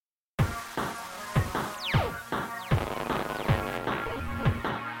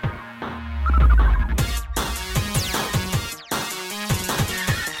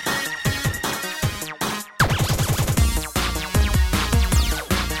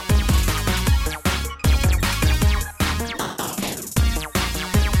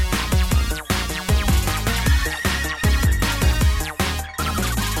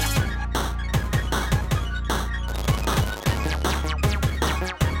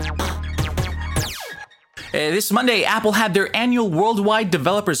This Monday, Apple had their annual Worldwide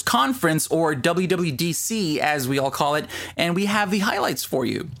Developers Conference, or WWDC as we all call it, and we have the highlights for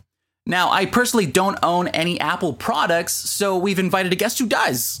you. Now, I personally don't own any Apple products, so we've invited a guest who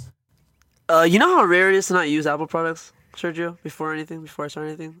does. You know how rare it is to not use Apple products, Sergio? Before I start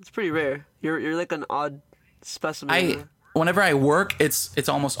anything, it's pretty rare. You're like an odd specimen. Whenever I work, it's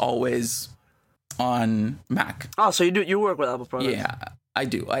almost always on Mac. Oh, so you work with Apple products? Yeah, I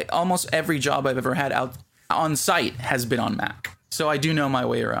do. Almost every job I've ever had out on site has been on Mac, so I do know my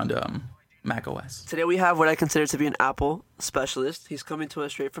way around Mac OS. Today we have what I consider to be an Apple specialist. He's coming to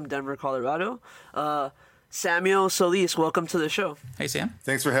us straight from Denver, Colorado. Samuel Solis, welcome to the show. Hey, Sam.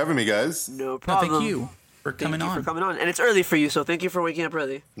 Thanks for having me, guys. No problem. Thank you for coming on. And it's early for you, so thank you for waking up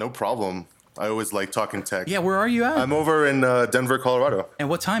early. No problem. I always like talking tech. Yeah, where are you at? I'm over in Denver, Colorado. And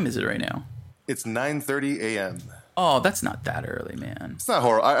what time is it right now? It's 9:30 a.m. Oh, that's not that early, man. It's not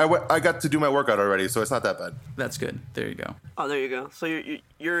horrible. I got to do my workout already, so it's not that bad. That's good. There you go. Oh, there you go. So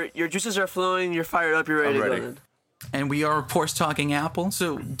your juices are flowing. You're fired up. You're ready to go. Then. And we are, of course, talking Apple.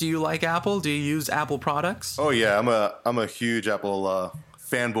 So, do you like Apple? Do you use Apple products? Oh yeah, I'm a huge Apple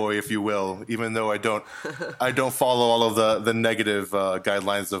fanboy, if you will. Even though I don't follow all of the negative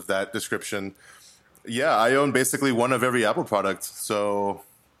guidelines of that description. Yeah, I own basically one of every Apple product, so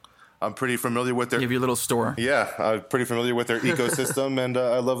I'm pretty familiar with their. You have your little store. Yeah, I'm pretty familiar with their ecosystem, and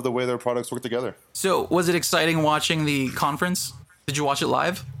I love the way their products work together. So, was it exciting watching the conference? Did you watch it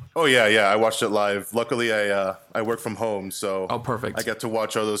live? Oh yeah, I watched it live. Luckily, I work from home, so perfect. I get to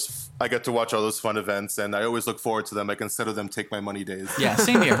watch all those fun events, and I always look forward to them. I consider them take my money days. Yeah,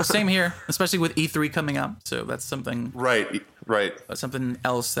 same here. Especially with E3 coming up, so that's something. Right. That's something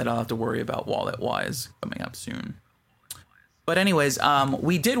else that I'll have to worry about wallet-wise coming up soon. But anyways,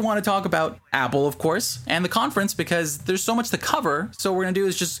 we did want to talk about Apple, of course, and the conference because there's so much to cover. So what we're gonna do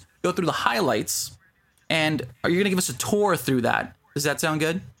is just go through the highlights, and are you gonna give us a tour through that? Does that sound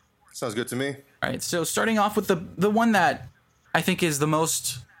good? Sounds good to me. All right, so starting off with the one that I think is the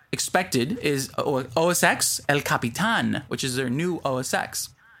most expected is OS X El Capitan, which is their new OS X.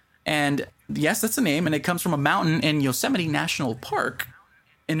 And yes, that's the name, and it comes from a mountain in Yosemite National Park.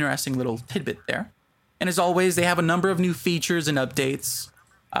 Interesting little tidbit there. And as always, they have a number of new features and updates.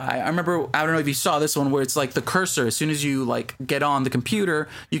 I remember, I don't know if you saw this one where it's like the cursor. As soon as you like get on the computer,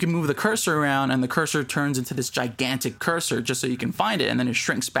 you can move the cursor around and the cursor turns into this gigantic cursor just so you can find it. And then it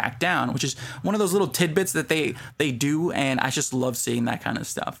shrinks back down, which is one of those little tidbits that they do. And I just love seeing that kind of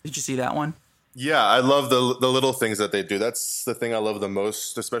stuff. Did you see that one? Yeah, I love the little things that they do. That's the thing I love the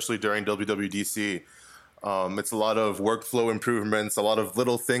most, especially during WWDC. It's a lot of workflow improvements, a lot of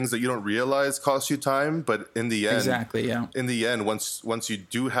little things that you don't realize cost you time, but in the end, exactly, yeah. In the end, once you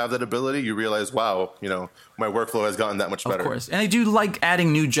do have that ability, you realize, wow, my workflow has gotten that much better. Of course, and they do like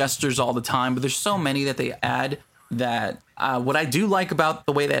adding new gestures all the time, but there's so many that they add that what I do like about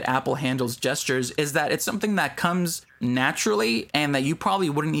the way that Apple handles gestures is that it's something that comes naturally and that you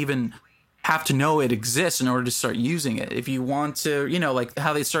probably wouldn't even have to know it exists in order to start using it. If you want to, like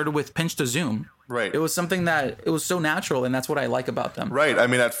how they started with pinch to zoom. Right. It was something that it was so natural, and that's what I like about them. Right. I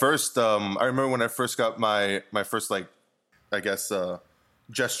mean, at first, I remember when I first got my first,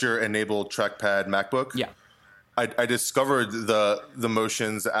 gesture-enabled trackpad MacBook. Yeah. I discovered the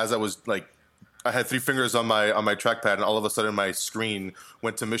motions as I was I had 3 fingers on my trackpad, and all of a sudden my screen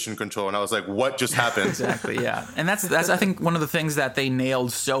went to mission control, and I was like, "What just happened?" Exactly. Yeah. And that's I think one of the things that they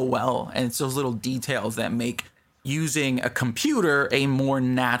nailed so well, and it's those little details that make using a computer a more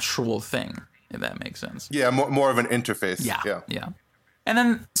natural thing. If that makes sense. Yeah, more of an interface. Yeah. And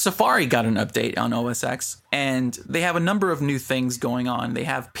then Safari got an update on OS X, and they have a number of new things going on. They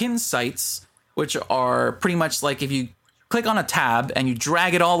have pin sites, which are pretty much like if you click on a tab and you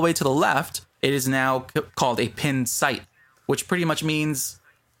drag it all the way to the left, it is now called a pinned site, which pretty much means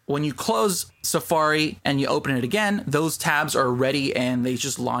when you close Safari and you open it again, those tabs are ready and they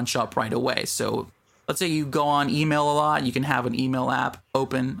just launch up right away. So let's say you go on email a lot, you can have an email an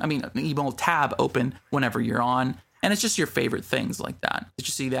email tab open whenever you're on. And it's just your favorite things like that. Did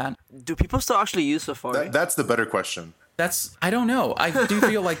you see that? Do people still actually use Safari? That's the better question. I don't know. I do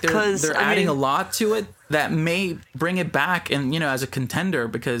feel like they're adding a lot to it that may bring it back and, as a contender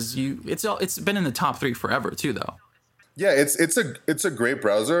because it's been in the top 3 forever too, though. Yeah, it's a great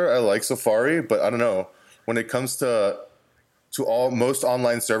browser. I like Safari, but I don't know. When it comes to most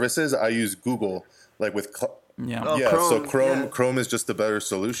online services, I use Google. Like with Chrome is just a better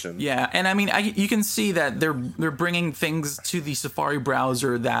solution. Yeah, and I mean, you can see that they're bringing things to the Safari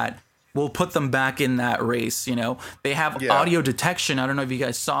browser that will put them back in that race. They have audio detection. I don't know if you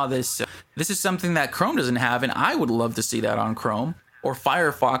guys saw this. This is something that Chrome doesn't have, and I would love to see that on Chrome. or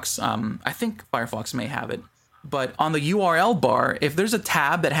Firefox. I think Firefox may have it. But on the URL bar, if there's a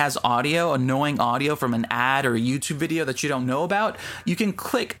tab that has audio, annoying audio from an ad or a YouTube video that you don't know about, you can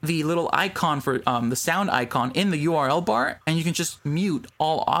click the little icon for the sound icon in the URL bar, and you can just mute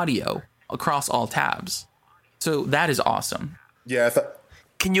all audio across all tabs. So that is awesome. Yeah.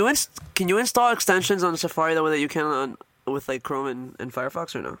 Can you install extensions on Safari the way that you can with like Chrome and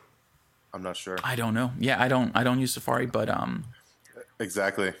Firefox or no? I'm not sure. I don't know. Yeah, I don't use Safari, but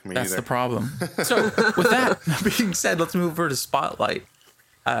Exactly. Me that's either. the problem. So with that being said, let's move over to Spotlight.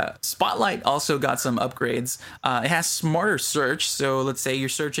 Spotlight also got some upgrades. It has smarter search. So let's say you're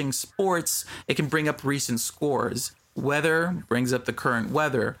searching sports, it can bring up recent scores. Weather brings up the current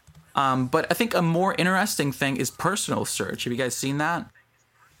weather. But I think a more interesting thing is personal search. Have you guys seen that?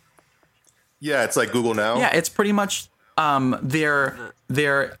 Yeah, it's like Google Now. Yeah, it's pretty much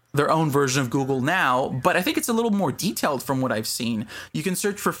their own version of Google Now, but I think it's a little more detailed from what I've seen. You can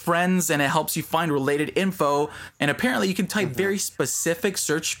search for friends and it helps you find related info, and apparently you can type very specific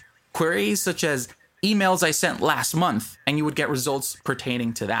search queries such as emails I sent last month, and you would get results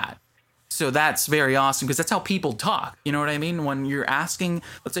pertaining to that. So that's very awesome because that's how people talk. You know what I mean? When you're asking,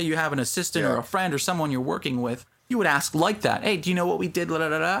 let's say you have an assistant or a friend or someone you're working with, you would ask like that. Hey, do you know what we did? La, da,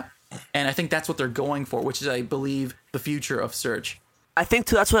 da, da. And I think that's what they're going for, which is, I believe, the future of search. I think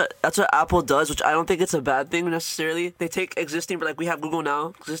too that's what Apple does, which I don't think it's a bad thing necessarily. They take existing, like we have Google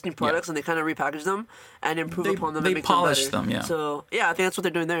Now, existing products, and they kind of repackage them and improve upon them. They and make polish them, them, yeah. So yeah, I think that's what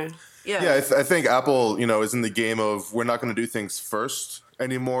they're doing there. Yeah. Yeah, I think Apple, is in the game of we're not going to do things first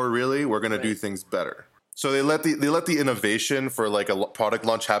anymore. Really, we're going to do things better. So they let the innovation for like a product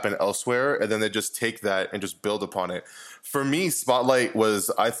launch happen elsewhere, and then they just take that and just build upon it. For me, Spotlight was,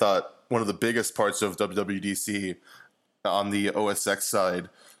 I thought, one of the biggest parts of WWDC on the OS X side,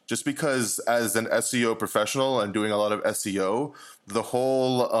 just because as an SEO professional and doing a lot of SEO, the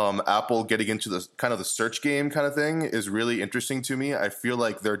whole Apple getting into the kind of the search game kind of thing is really interesting to me. I feel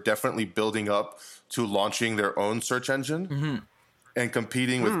like they're definitely building up to launching their own search engine and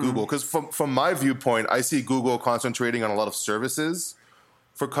competing with Google. Because from my viewpoint, I see Google concentrating on a lot of services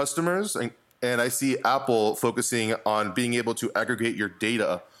for customers, and I see Apple focusing on being able to aggregate your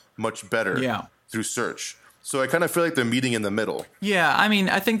data much better through search. So I kind of feel like they're meeting in the middle. Yeah, I mean,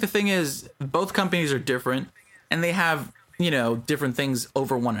 I think the thing is both companies are different, and they have, different things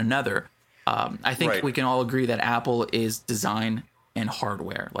over one another. I think we can all agree that Apple is design and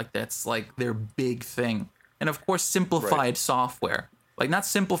hardware. Like, that's like their big thing. And of course, simplified software. Like, not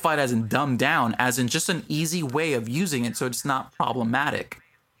simplified as in dumbed down, as in just an easy way of using it so it's not problematic.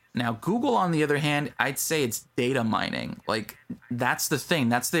 Now, Google, on the other hand, I'd say it's data mining. Like, that's the thing.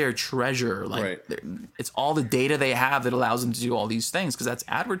 That's their treasure. Like, it's all the data they have that allows them to do all these things, because that's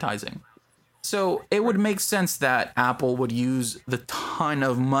advertising. So it would make sense that Apple would use the ton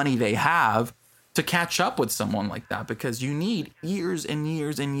of money they have to catch up with someone like that, because you need years and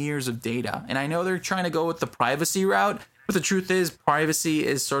years and years of data. And I know they're trying to go with the privacy route, but the truth is privacy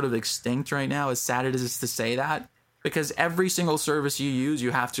is sort of extinct right now, as sad it is to say that. Because every single service you use,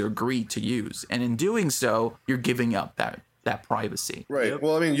 you have to agree to use. And in doing so, you're giving up that privacy. Right. Yep.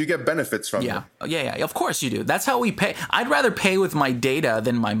 Well, I mean, you get benefits from it. Yeah. Of course you do. That's how we pay. I'd rather pay with my data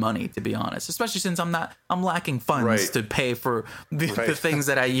than my money, to be honest. Especially since I'm lacking funds to pay for the things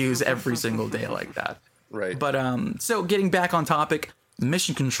that I use every single day like that. Right. But so getting back on topic,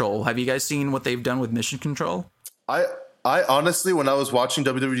 Mission Control. Have you guys seen what they've done with Mission Control? I honestly, when I was watching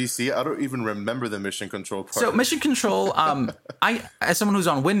WWDC, I don't even remember the Mission Control part. So Mission Control, I, as someone who's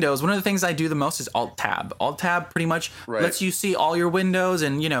on Windows, one of the things I do the most is Alt Tab. Alt Tab pretty much lets you see all your windows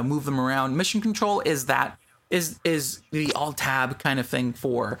and, move them around. Mission Control is the Alt Tab kind of thing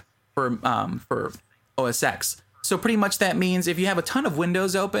for OS X. So pretty much that means if you have a ton of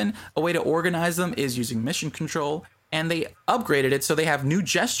windows open, a way to organize them is using Mission Control. And they upgraded it so they have new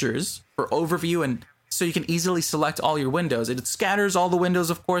gestures for overview, and so you can easily select all your windows. It scatters all the windows,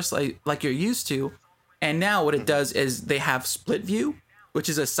 of course, like you're used to. And now what it does is they have split view, which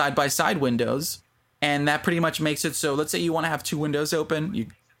is a side-by-side windows. And that pretty much makes it so, let's say you want to have two windows open. You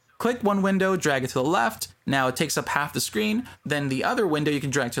click one window, drag it to the left. Now it takes up half the screen. Then the other window you can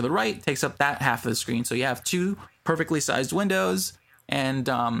drag to the right, takes up that half of the screen. So you have two perfectly sized windows. And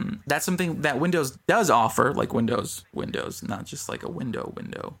that's something that Windows does offer, like Windows, not just like a window,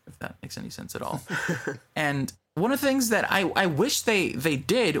 if that makes any sense at all. And one of the things that I wish they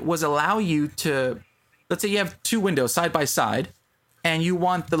did was allow you to, let's say you have two windows side by side, and you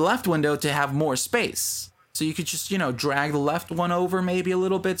want the left window to have more space. So you could just, drag the left one over maybe a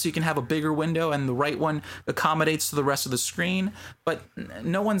little bit so you can have a bigger window, and the right one accommodates to the rest of the screen. But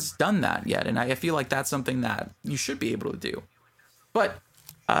no one's done that yet, and I feel like that's something that you should be able to do. But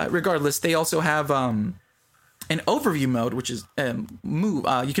regardless, they also have an overview mode, which is move.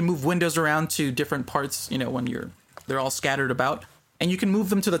 You can move windows around to different parts. When they're all scattered about, and you can move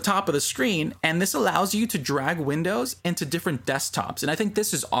them to the top of the screen. And this allows you to drag windows into different desktops. And I think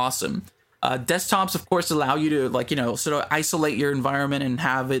this is awesome. Desktops, of course, allow you to sort of isolate your environment and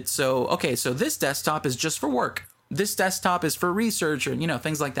have it so this desktop is just for work. This desktop is for research or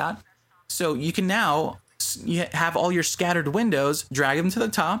things like that. So you can now have all your scattered windows, drag them to the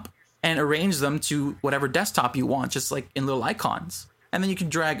top, and arrange them to whatever desktop you want, just like in little icons. And then you can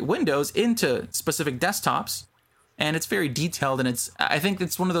drag windows into specific desktops, and it's very detailed. And I think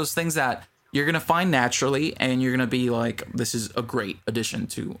it's one of those things that you're gonna find naturally, and you're gonna be like, this is a great addition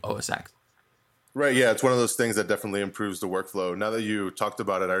to OS X. Right, yeah, it's one of those things that definitely improves the workflow. Now that you talked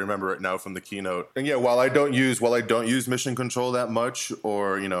about it, I remember it now from the keynote. And yeah, while I don't use mission control that much,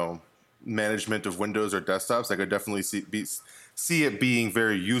 or management of windows or desktops, I could definitely see it being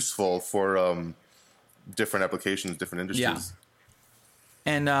very useful for different applications, different industries.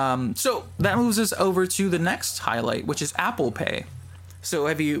 Yeah. And so that moves us over to the next highlight, which is Apple Pay. So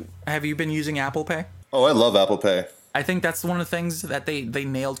have you been using Apple Pay? Oh, I love Apple Pay. I think that's one of the things that they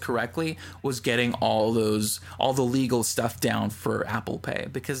nailed correctly, was getting all the legal stuff down for Apple Pay,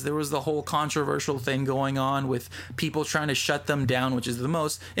 because there was the whole controversial thing going on with people trying to shut them down, which is the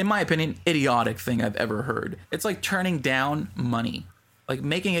most, in my opinion, idiotic thing I've ever heard. It's like turning down money, like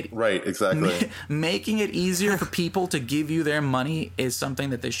making it right, exactly. Making it easier for people to give you their money is something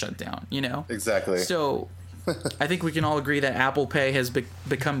that they shut down. Exactly. So I think we can all agree that Apple Pay has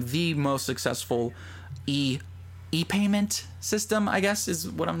become the most successful e-payment system, I guess, is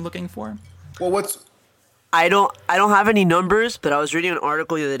what I'm looking for. Well, I don't have any numbers, but I was reading an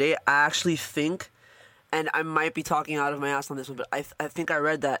article the other day. I actually think, and I might be talking out of my ass on this one, but I think I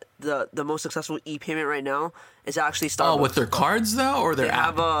read that the most successful e-payment right now is actually Starbucks. Oh, with their cards though, or their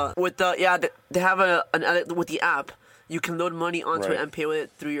app? With the app. You can load money onto it and pay with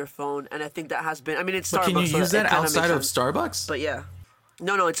it through your phone, and I think that has been. I mean, it's Starbucks. But can you use that outside of Starbucks? But yeah,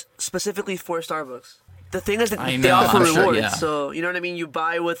 no, it's specifically for Starbucks. The thing is that they offer rewards, so you know what I mean. You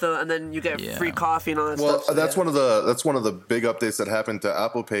buy with and then you get free coffee and all that stuff. Well, that's one of the big updates that happened to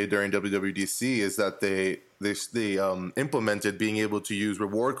Apple Pay during WWDC, is that they implemented being able to use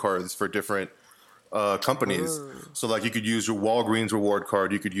reward cards for different companies. So like you could use your Walgreens reward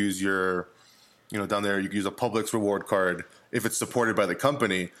card, you could use your down there you could use a Publix reward card if it's supported by the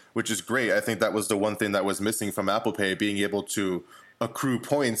company, which is great. I think that was the one thing that was missing from Apple Pay, being able to accrue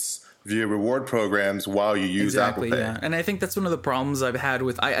points via reward programs while you use Apple Pay. Yeah. And I think that's one of the problems I've had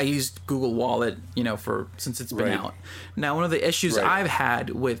with I used Google Wallet, since it's been out. Now, one of the issues I've had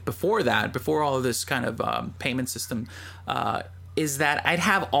with before all of this kind of payment system, is that I'd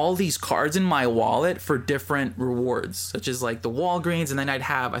have all these cards in my wallet for different rewards, such as like the Walgreens, and then I'd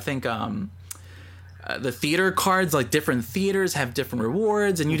have, I think, the theater cards, like different theaters have different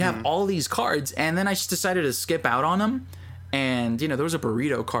rewards, and you'd have all these cards, and then I just decided to skip out on them. And, there was a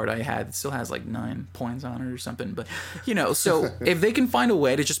burrito card I had that still has like 9 points on it or something. But, so if they can find a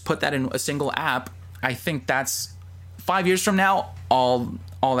way to just put that in a single app, I think that's 5 years from now, all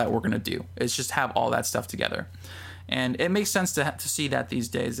that we're going to do is just have all that stuff together. And it makes sense to see that these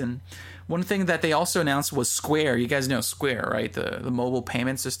days. And one thing that they also announced was Square. You guys know Square, right? The mobile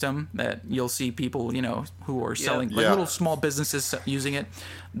payment system that you'll see people, who are selling, like little small businesses using it.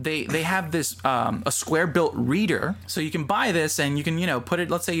 They have this, a Square built reader. So you can buy this and you can, put it,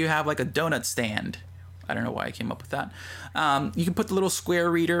 let's say you have like a donut stand. I don't know why I came up with that. You can put the little Square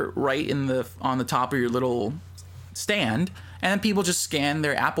reader right on the top of your little stand, and then people just scan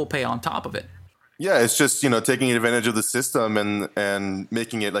their Apple Pay on top of it. Yeah, it's just, taking advantage of the system and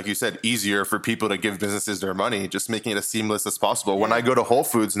making it, like you said, easier for people to give businesses their money, just making it as seamless as possible. Yeah. When I go to Whole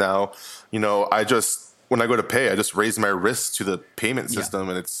Foods now, when I go to pay, I just raise my wrist to the payment system,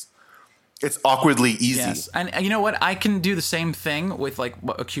 and it's awkwardly easy. Yes. And you know what? I can do the same thing with like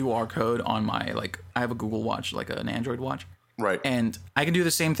a QR code on my, I have a Google Watch, like an Android watch. Right. And I can do the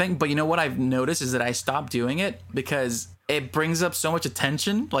same thing. But you know what I've noticed is that I stopped doing it because it brings up so much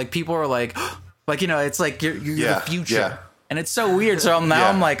attention. Like people are like... it's like you're the future. Yeah. And it's so weird. So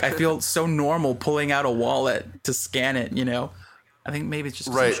I'm like, I feel so normal pulling out a wallet to scan it, I think maybe it's just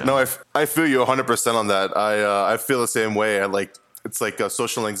right. No, I feel you 100% on that. I feel the same way. It's like a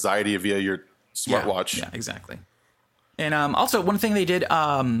social anxiety via your smartwatch. Yeah, exactly. And also one thing they did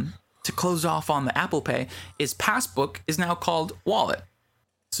to close off on the Apple Pay is Passbook is now called Wallet.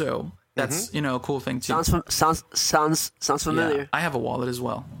 So that's a cool thing too. Sounds familiar. Yeah, I have a wallet as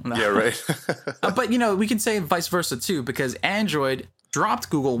well. No. Yeah, right. But we can say vice versa too, because Android dropped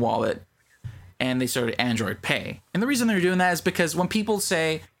Google Wallet, and they started Android Pay. And the reason they're doing that is because when people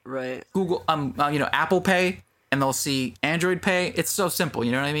say Right. Google, Apple Pay, and they'll see Android Pay, it's so simple.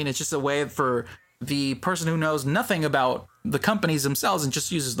 You know what I mean? It's just a way for the person who knows nothing about the companies themselves and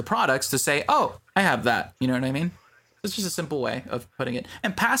just uses the products to say, oh, I have that. You know what I mean? It's just a simple way of putting it.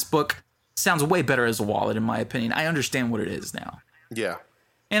 And Passbook sounds way better as a wallet, in my opinion. I understand what it is now. Yeah.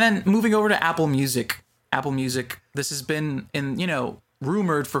 And then moving over to Apple Music. This has been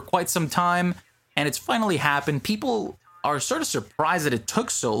rumored for quite some time, and it's finally happened. People are sort of surprised that it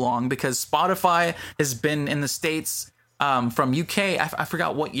took so long because Spotify has been in the States from UK. I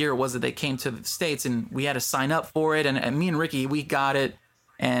forgot what year it was that they came to the States, and we had to sign up for it. And me and Ricky, we got it.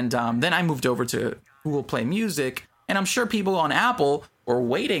 And then I moved over to Google Play Music, and I'm sure people on Apple were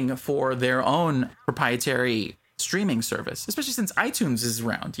waiting for their own proprietary streaming service, especially since iTunes is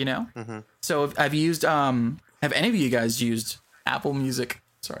around, Mm-hmm. So I've used, have any of you guys used Apple Music?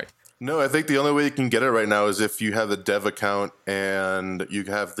 Sorry. No, I think the only way you can get it right now is if you have the dev account and you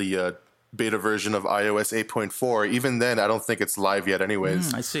have the beta version of iOS 8.4. Even then, I don't think it's live yet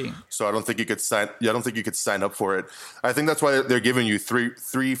anyways. I see. So I don't think you could sign up for it. I think that's why they're giving you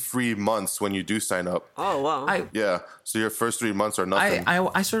three free months when you do sign up. Oh, wow. Yeah. So your first 3 months are nothing.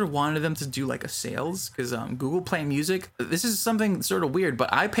 I sort of wanted them to do like a sales because Google Play Music, this is something sort of weird,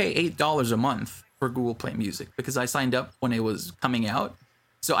 but I pay $8 a month for Google Play Music because I signed up when it was coming out.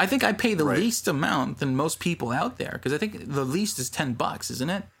 So I think I pay the least amount than most people out there because I think the least is $10, isn't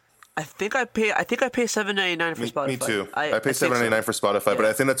it? I think I pay $7.99 for Spotify. Me too. I pay $7.99 for Spotify, but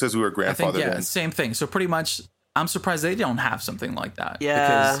I think that's because we were grandfathered in. Same thing. So pretty much, I'm surprised they don't have something like that.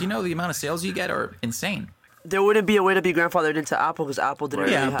 Yeah. Because the amount of sales you get are insane. There wouldn't be a way to be grandfathered into Apple because Apple didn't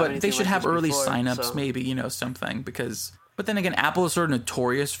really have but anything they should like have this early before, signups, so. maybe, something because. But then again, Apple is sort of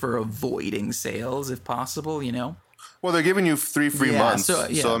notorious for avoiding sales if possible, Well, they're giving you 3 free months,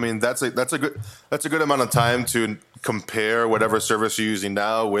 so I mean that's a good amount of time to compare whatever service you're using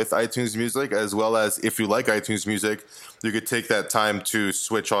now with iTunes Music, as well as if you like iTunes Music, you could take that time to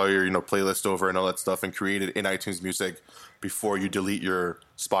switch all your playlist over and all that stuff and create it in iTunes Music before you delete your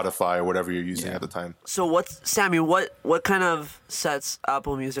Spotify or whatever you're using at the time. So Sammy, what kind of sets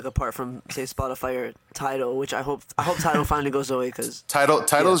Apple Music apart from, say, Spotify or Tidal, which I hope Tidal finally goes away because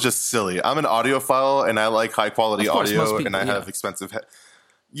Tidal is just silly. I'm an audiophile and I like high quality audio people, and I have expensive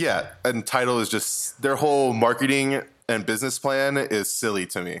and Tidal is just their whole marketing and business plan is silly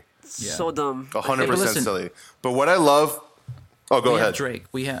to me. so dumb. 100% silly. But what I love go ahead. Drake.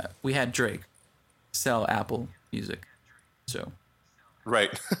 We had Drake sell Apple Music. So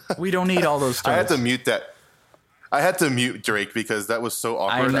Right. we don't need all those stories. I had to mute that. I had to mute Drake because that was so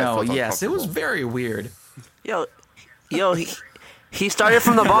I awkward. know. felt Yes, it was uncomfortable. very weird. Yo, he started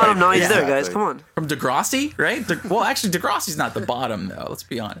from the bottom. Now he's there, guys. Exactly. Come on, From Degrassi, right? Well, actually, Degrassi's not the bottom, though. Let's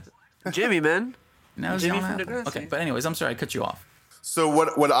be honest. Jimmy, man. Now it's Jimmy John from Apple. Degrassi. Okay, but anyways, I'm sorry I cut you off. So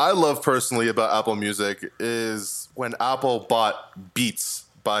what I love personally about Apple Music is when Apple bought Beats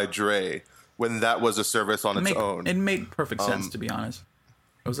by Dre, when that was a service on its own. It made perfect sense, to be honest.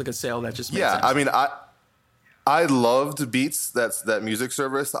 It was like a sale that just made Yeah, sense. I mean, I loved Beats. That's that music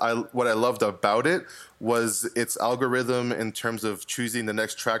service. What I loved about it was its algorithm in terms of choosing the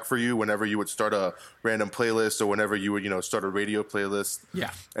next track for you whenever you would start a random playlist or whenever you would start a radio playlist. Yeah.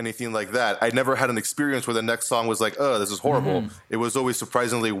 Anything like that. I never had an experience where the next song was like, oh, this is horrible. It was always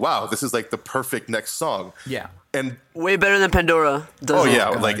surprisingly, wow, this is like the perfect next song. Yeah. And Way better than Pandora does. oh it.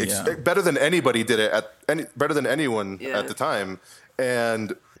 yeah, God, like yeah. better than anybody did it better than anyone Yeah. at the time,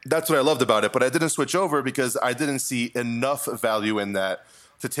 and that's what I loved about it. But I didn't switch over because I didn't see enough value in that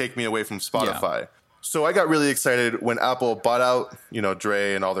to take me away from Spotify. Yeah. So I got really excited when Apple bought out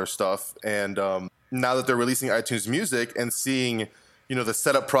Dre and all their stuff, and now that they're releasing iTunes Music and seeing the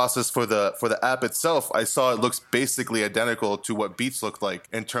setup process for the app itself, I saw it looks basically identical to what Beats looked like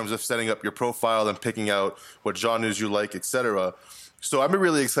in terms of setting up your profile and picking out what genres you like, etc. So I'm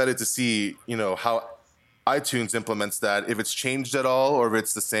really excited to see, how iTunes implements that, if it's changed at all or if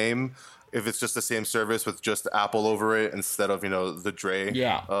it's the same, if it's just the same service with just Apple over it instead of, the Dre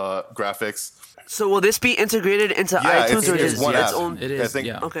graphics. So will this be integrated into Yeah, iTunes or it's just one its app. own? It I is. think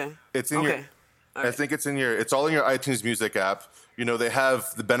Yeah. Okay. It's in Okay. your I think it's all in your iTunes Music app. They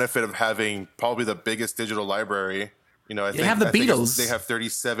have the benefit of having probably the biggest digital library. I think have the I think Beatles. They have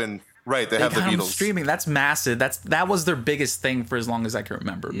 37. Right, they They have the got 'em Beatles. streaming. That's massive. That was their biggest thing for as long as I can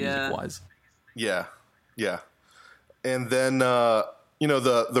remember, Yeah. music-wise. Yeah. And then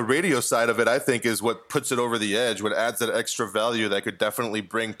the radio side of it, I think, is what puts it over the edge, what adds that extra value that could definitely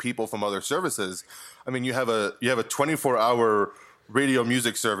bring people from other services. I mean, you have a 24-hour radio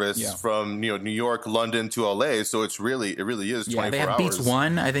music service Yeah. from New York, London to LA. So it really is 24 Yeah, they have hours. Beats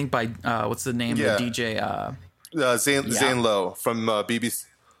One, I think, by what's the name? Yeah. The DJ. Zane Lowe from BBC.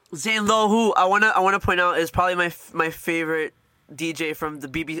 Zane Lowe, who I wanna point out is probably my favorite DJ from the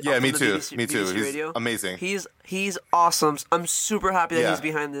BBC. Yeah, from me the too. BBC, Me too. BBC He's Radio. amazing. He's awesome. I'm super happy that Yeah. he's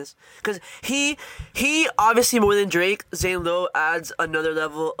behind this because he obviously more than Drake. Zane Lowe adds another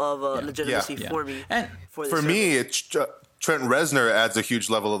level of legitimacy Yeah. for me. And this For service. me, it's Trent Reznor adds a huge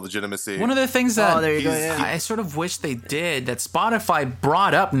level of legitimacy. one of the things that there you go, he's- yeah. I sort of wish they did that Spotify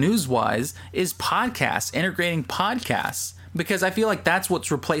brought up news-wise is podcasts, integrating podcasts, because I feel like that's what's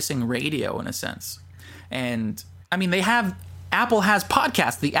replacing radio in a sense. And I mean, Apple has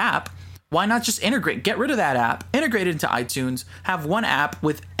podcast, the app. Why not just get rid of that app, integrate it into iTunes, have one app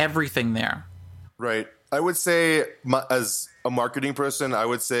with everything there? Right. I would say, as a marketing person, I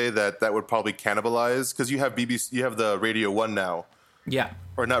would say that would probably cannibalize, because you have BBC, you have the Radio One now, Yeah.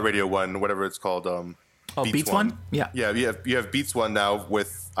 or not Radio One, whatever it's called. Beats One? Yeah. Yeah. You have Beats One now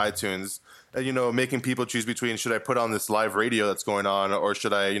with iTunes, and making people choose between, should I put on this live radio that's going on, or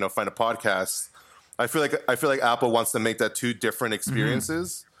should I find a podcast? I feel like Apple wants to make that two different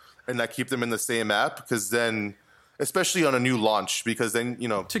experiences, and not keep them in the same app, because then, especially on a new launch, because then To get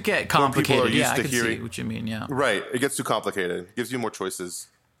more people are complicated. used Yeah, I to can hearing. see what you mean. Yeah. Right, it gets too complicated. It gives you more choices.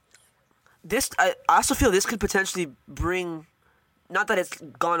 I also feel this could potentially bring, not that it's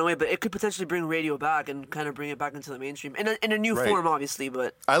gone away, but it could potentially bring radio back and kind of bring it back into the mainstream in a new Right. form, obviously.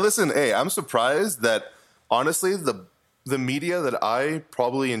 But I'm surprised that, honestly, the media that I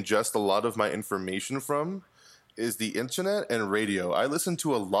probably ingest a lot of my information from is the internet and radio. I listen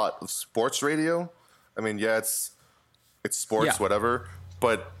to a lot of sports radio. I mean, yeah, it's sports, Yeah. whatever,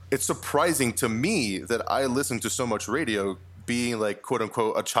 but it's surprising to me that I listen to so much radio, being like, quote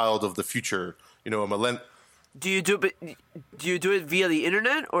unquote, a child of the future, a millennial. do you do it via the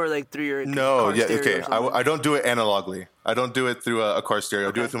internet or like through your No, car yeah, stereo okay. or something? I don't do it analogically. I don't do it through a car stereo.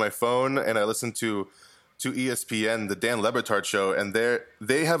 I do it through my phone, and I listen to ESPN, the Dan Le Batard show, and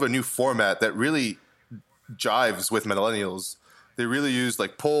they have a new format that really jives with millennials. They really use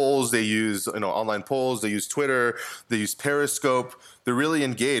like polls. They use online polls. They use Twitter. They use Periscope. They're really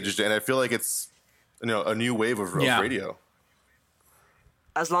engaged, and I feel like it's a new wave of radio.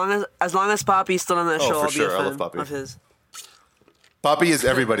 As long as Poppy's still on that show, for I'll sure. be I a love fan Poppy. of his. Poppy is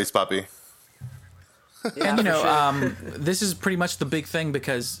everybody's Poppy. Yeah, And for sure. this is pretty much the big thing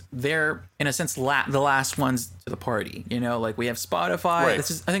because they're in a sense the last ones to the party. Like we have Spotify. Right.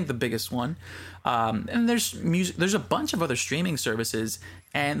 This is I think the biggest one, and there's music. There's a bunch of other streaming services,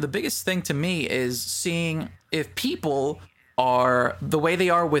 and the biggest thing to me is seeing if people are the way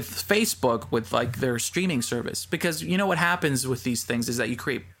they are with Facebook with like their streaming service, because what happens with these things is that you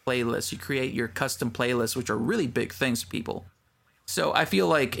create playlists, you create your custom playlists, which are really big things to people. So I feel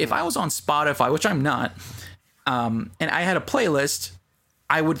like if I was on Spotify, which I'm not, and I had a playlist,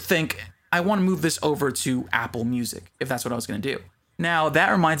 I would think I want to move this over to Apple Music if that's what I was going to do. Now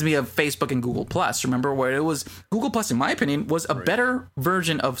that reminds me of Facebook and Google Plus. Remember where it was Google Plus, in my opinion, was a better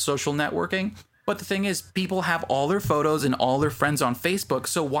version of social networking. But the thing is, people have all their photos and all their friends on Facebook.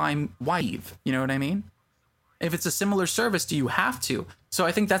 So why leave? You know what I mean? If it's a similar service, do you have to? So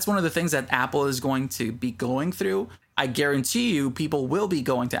I think that's one of the things that Apple is going to be going through. I guarantee you people will be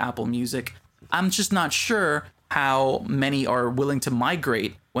going to Apple Music. I'm just not sure how many are willing to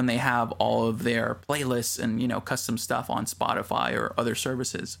migrate when they have all of their playlists and, custom stuff on Spotify or other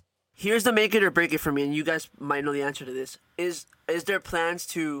services. Here's the make it or break it for me, and you guys might know the answer to this. Is there plans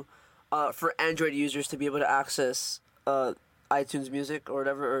to for Android users to be able to access iTunes Music or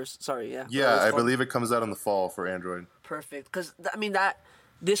whatever? Or sorry, yeah. Yeah, I believe it comes out in the fall for Android. Perfect, because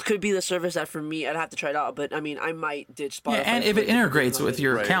this could be the service that for me I'd have to try it out, but I mean I might ditch Spotify. Yeah, and if it integrates with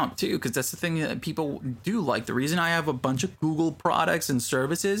your Right. account too, because that's the thing that people do like. The reason I have a bunch of Google products and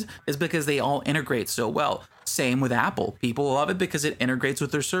services is because they all integrate so well. Same with Apple. People love it because it integrates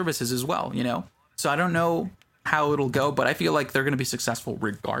with their services as well, So I don't know how it'll go, but I feel like they're going to be successful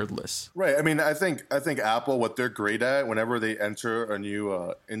regardless. Right. I mean, I think Apple, what they're great at whenever they enter a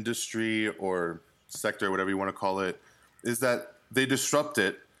new industry or sector, whatever you want to call it, is that they disrupt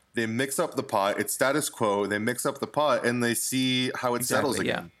it. They mix up the pot. It's status quo. They mix up the pot and they see how it settles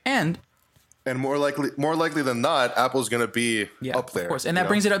again. And more likely than not, Apple's going to be up there. of course. And that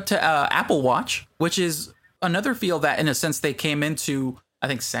brings it up to Apple Watch, which is another field that in a sense they came into, I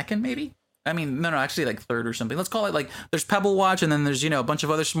think, second maybe. I mean, no, actually like third or something. Let's call it like there's Pebble Watch and then there's, a bunch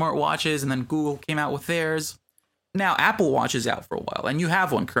of other smart watches and then Google came out with theirs. Now Apple Watch is out for a while and you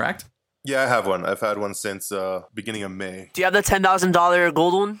have one, correct? Yeah, I have one. I've had one since beginning of May. Do you have the $10,000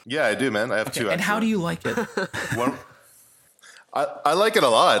 gold one? Yeah, I do, man. I have two. And how actually. do you like it? One, I like it a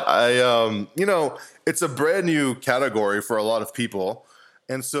lot. It's a brand new category for a lot of people.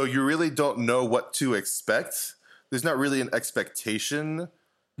 And so you really don't know what to expect. There's not really an expectation.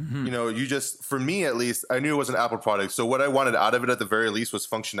 You just, for me at least, I knew it was an Apple product. So what I wanted out of it at the very least was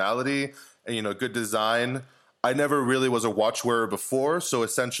functionality and, good design. I never really was a watch wearer before. So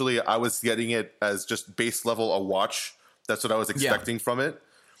essentially I was getting it as just base level a watch. That's what I was expecting from it.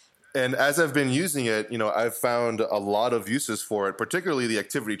 And as I've been using it, I've found a lot of uses for it, particularly the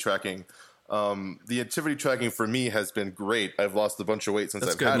activity tracking. The activity tracking for me has been great. I've lost a bunch of weight since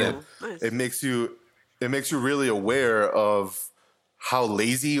I've had it. Nice. It makes you really aware of how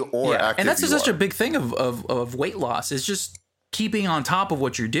lazy or active and that's you such are. a big thing of weight loss is just keeping on top of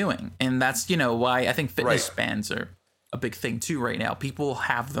what you're doing. And that's, why I think fitness bands are a big thing too right now. People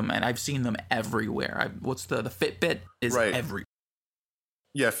have them, and I've seen them everywhere. What's the Fitbit is everywhere.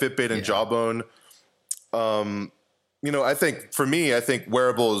 Yeah, Fitbit and Jawbone. I think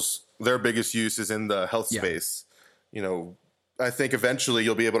wearables, their biggest use is in the health space. I think eventually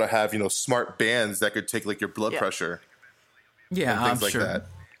you'll be able to have, smart bands that could take like your blood pressure. Yeah, and things I'm like sure. that.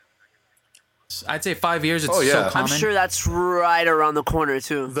 I'd say 5 years. It's Oh, yeah. so I'm common. I'm sure that's right around the corner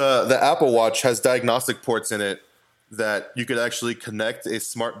too. The Apple Watch has diagnostic ports in it that you could actually connect a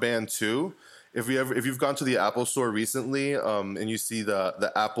smart band to. If you've gone to the Apple Store recently, and you see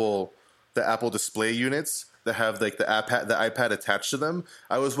the Apple display units that have like the iPad attached to them,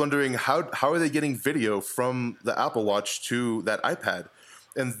 I was wondering how are they getting video from the Apple Watch to that iPad?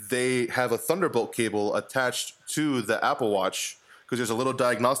 And they have a Thunderbolt cable attached to the Apple Watch because there's a little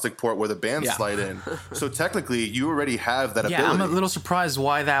diagnostic port where the bands slide in. So technically, you already have that ability. Yeah, I'm a little surprised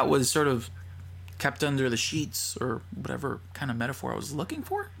why that was sort of kept under the sheets or whatever kind of metaphor I was looking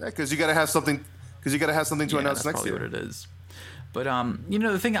for. Yeah, because you got to have something. Because you got to have something to announce that's next probably year. what it is. But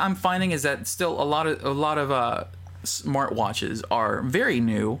the thing I'm finding is that still a lot of smartwatches are very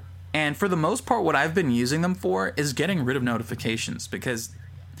new, and for the most part, what I've been using them for is getting rid of notifications because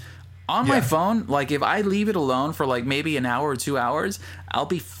on my phone, like if I leave it alone for like maybe an hour or 2 hours, I'll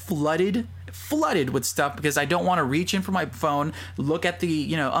be flooded with stuff because I don't want to reach in for my phone, look at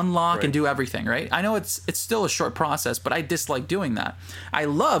the, unlock and do everything, right? I know it's still a short process, but I dislike doing that. I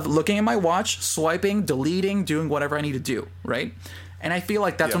love looking at my watch, swiping, deleting, doing whatever I need to do, right? And I feel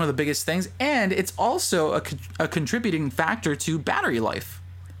like that's one of the biggest things. And it's also a contributing factor to battery life.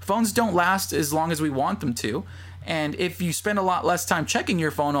 Phones don't last as long as we want them to. And if you spend a lot less time checking your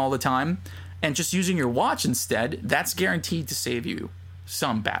phone all the time and just using your watch instead, that's guaranteed to save you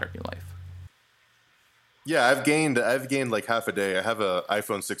some battery life. Yeah, I've gained like half a day. I have a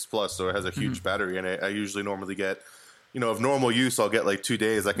iPhone 6 Plus, so it has a huge battery in it. I usually normally get, of normal use, I'll get like 2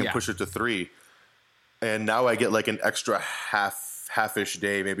 days. I can push it to 3. And now I get like an extra half-ish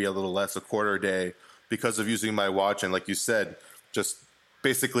day, maybe a little less, a quarter day, because of using my watch. And like you said, just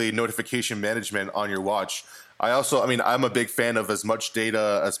basically notification management on your watch. I'm a big fan of as much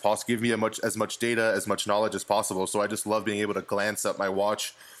data as possible. Give me as much data, as much knowledge as possible. So I just love being able to glance at my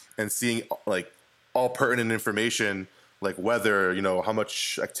watch and seeing like all pertinent information, like weather, how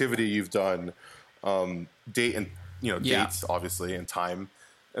much activity you've done, date and dates obviously and time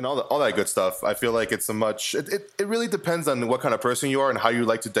and all that good stuff. I feel like it's it really depends on what kind of person you are and how you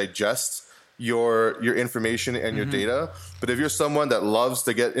like to digest your information and your data. But if you're someone that loves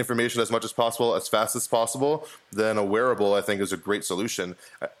to get information as much as possible, as fast as possible, then a wearable, I think, is a great solution.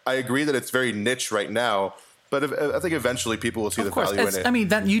 I agree that it's very niche right now, but I think eventually people will see the value in it. I mean,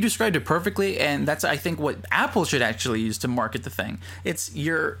 that you described it perfectly, and that's, I think, what Apple should actually use to market the thing. It's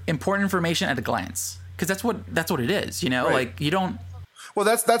your important information at a glance, because that's what it is. Right. Like you don't. Well,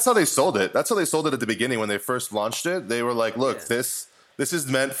 that's how they sold it. That's how they sold it at the beginning when they first launched it. They were like, "Look, this is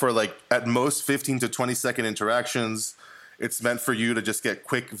meant for like at most 15 to 20-second interactions. It's meant for you to just get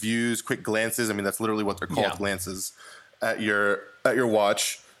quick views, quick glances. I mean, that's literally what they're called, glances at your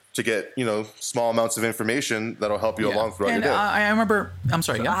watch." To get small amounts of information that'll help you along throughout your day. I remember. I'm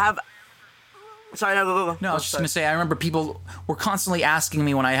sorry. Sorry, no, go. No, I was just gonna say. I remember people were constantly asking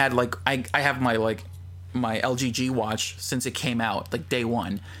me when I had I have my LG G watch since it came out, like day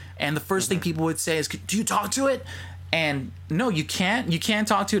one, and the first thing people would say is, "Do you talk to it?" And no, you can't. You can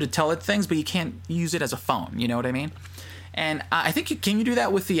talk to it to tell it things, but you can't use it as a phone. You know what I mean? And I think can you do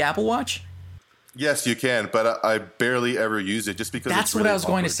that with the Apple Watch? Yes, you can, but I barely ever use it just because That's it's really what I was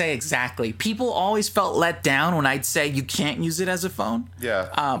going to awkward. say exactly. People always felt let down when I'd say you can't use it as a phone.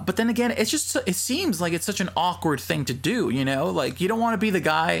 Yeah. But then again, it seems like it's such an awkward thing to do, Like you don't want to be the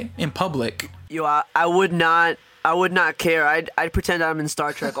guy in public Yo, I would not. I would not care. I'd pretend I'm in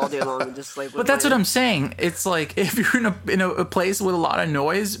Star Trek all day long and just like. But that's what I'm saying. It's like if you're in a place with a lot of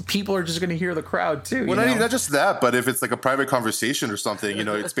noise, people are just going to hear the crowd too. Well, not just that, but if it's like a private conversation or something,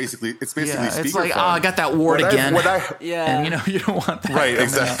 it's basically yeah, it's speakerphone. like, I got that word again. Yeah, and you don't want that. Right,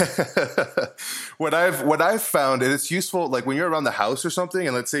 exactly. what I've found, and it's useful, like when you're around the house or something,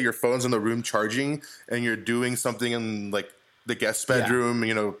 and let's say your phone's in the room charging, and you're doing something in like the guest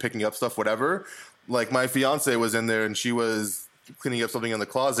bedroom, picking up stuff, whatever. Like my fiance was in there and she was cleaning up something in the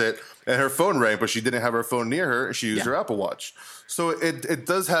closet and her phone rang, but she didn't have her phone near her and she used her Apple Watch. So it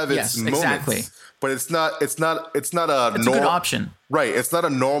does have its moments, exactly. But it's not a good option. Right. It's not a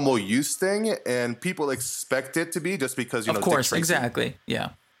normal use thing and people expect it to be just because, of course, exactly. Yeah.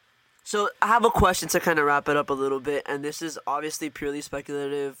 So I have a question to kind of wrap it up a little bit, and this is obviously purely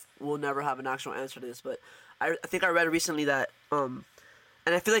speculative. We'll never have an actual answer to this, but I think I read recently that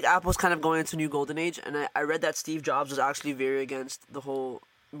and I feel like Apple's kind of going into a new golden age, and I read that Steve Jobs was actually very against the whole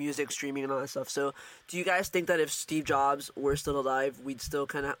music streaming and all that stuff. So do you guys think that if Steve Jobs were still alive, we'd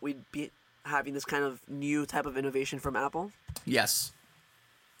be having this kind of new type of innovation from Apple? Yes.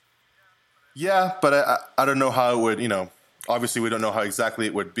 Yeah, but I don't know how it would, obviously we don't know how exactly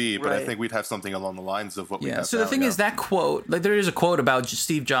it would be, but I think we'd have something along the lines of what we have. So the thing is that quote, like there is a quote about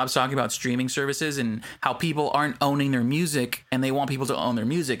Steve Jobs talking about streaming services and how people aren't owning their music and they want people to own their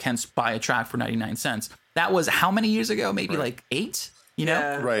music, hence buy a track for 99 cents. That was how many years ago? Maybe like 8,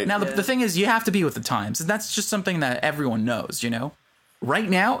 Yeah. Right. Now the thing is you have to be with the times. And that's just something that everyone knows, Right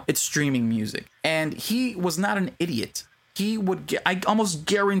now it's streaming music. And he was not an idiot. I almost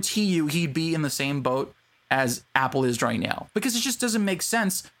guarantee you he'd be in the same boat as Apple is right now, because it just doesn't make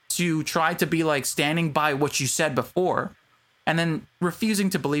sense to try to be like standing by what you said before and then refusing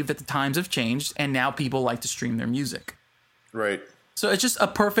to believe that the times have changed and now people like to stream their music. Right. So it's just a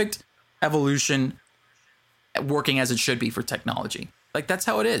perfect evolution working as it should be for technology. Like that's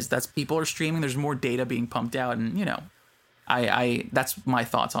how it is. That's people are streaming. There's more data being pumped out. And I that's my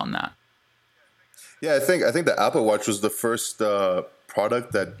thoughts on that. Yeah, I think the Apple Watch was the first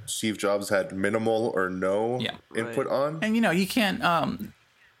product that Steve Jobs had minimal or no input on. And you can't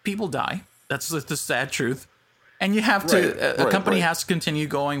people die. That's the sad truth. And you have to a company has to continue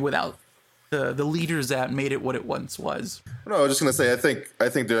going without the leaders that made it what it once was. No, I was just gonna say I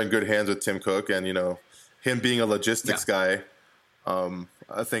think they're in good hands with Tim Cook, and him being a logistics guy,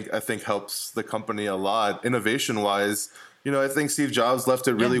 I think helps the company a lot innovation wise. I think Steve Jobs left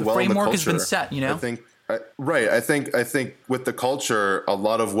it really well in the culture. The framework has been set, I think I think with the culture, a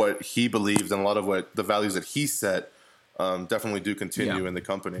lot of what he believed and a lot of what the values that he set definitely do continue in the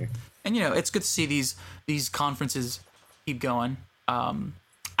company. And it's good to see these conferences keep going.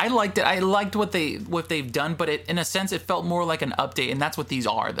 I liked it. I liked what they've done, but in a sense, it felt more like an update, and that's what these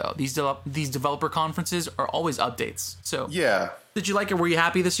are, though. These developer conferences are always updates. So did you like it? Were you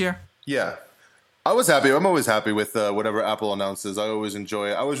happy this year? Yeah. I was happy. I'm always happy with whatever Apple announces. I always enjoy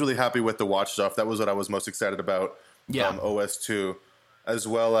it. I was really happy with the watch stuff. That was what I was most excited about. OS 2, as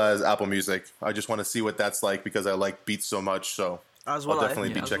well as Apple Music. I just want to see what that's like because I like Beats so much. So I'll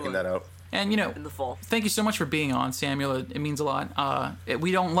definitely be checking that out. And in the fall. Thank you so much for being on, Samuel. It means a lot.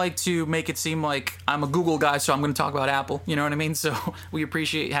 We don't like to make it seem like I'm a Google guy, so I'm going to talk about Apple. You know what I mean? So we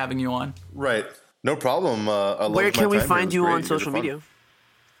appreciate having you on. Right. No problem. Where can we find you on social media?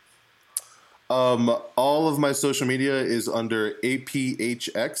 All of my social media is under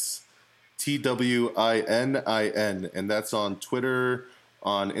APHX TWININ, and that's on Twitter,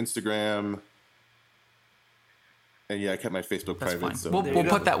 on Instagram, and I kept my Facebook private. Fine. So we'll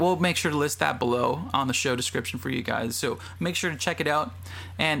put that. We'll make sure to list that below on the show description for you guys. So make sure to check it out.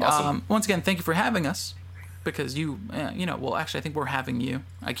 And awesome. Once again, thank you for having us. Because well, actually, I think we're having you.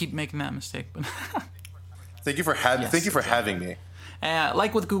 I keep making that mistake, but thank you for having me.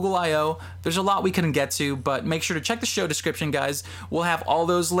 Like with Google I/O, there's a lot we couldn't get to, but make sure to check the show description, guys. We'll have all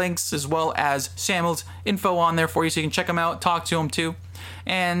those links as well as Samuel's info on there for you, so you can check them out, talk to him too.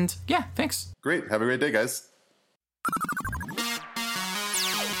 And thanks. Great. Have a great day, guys.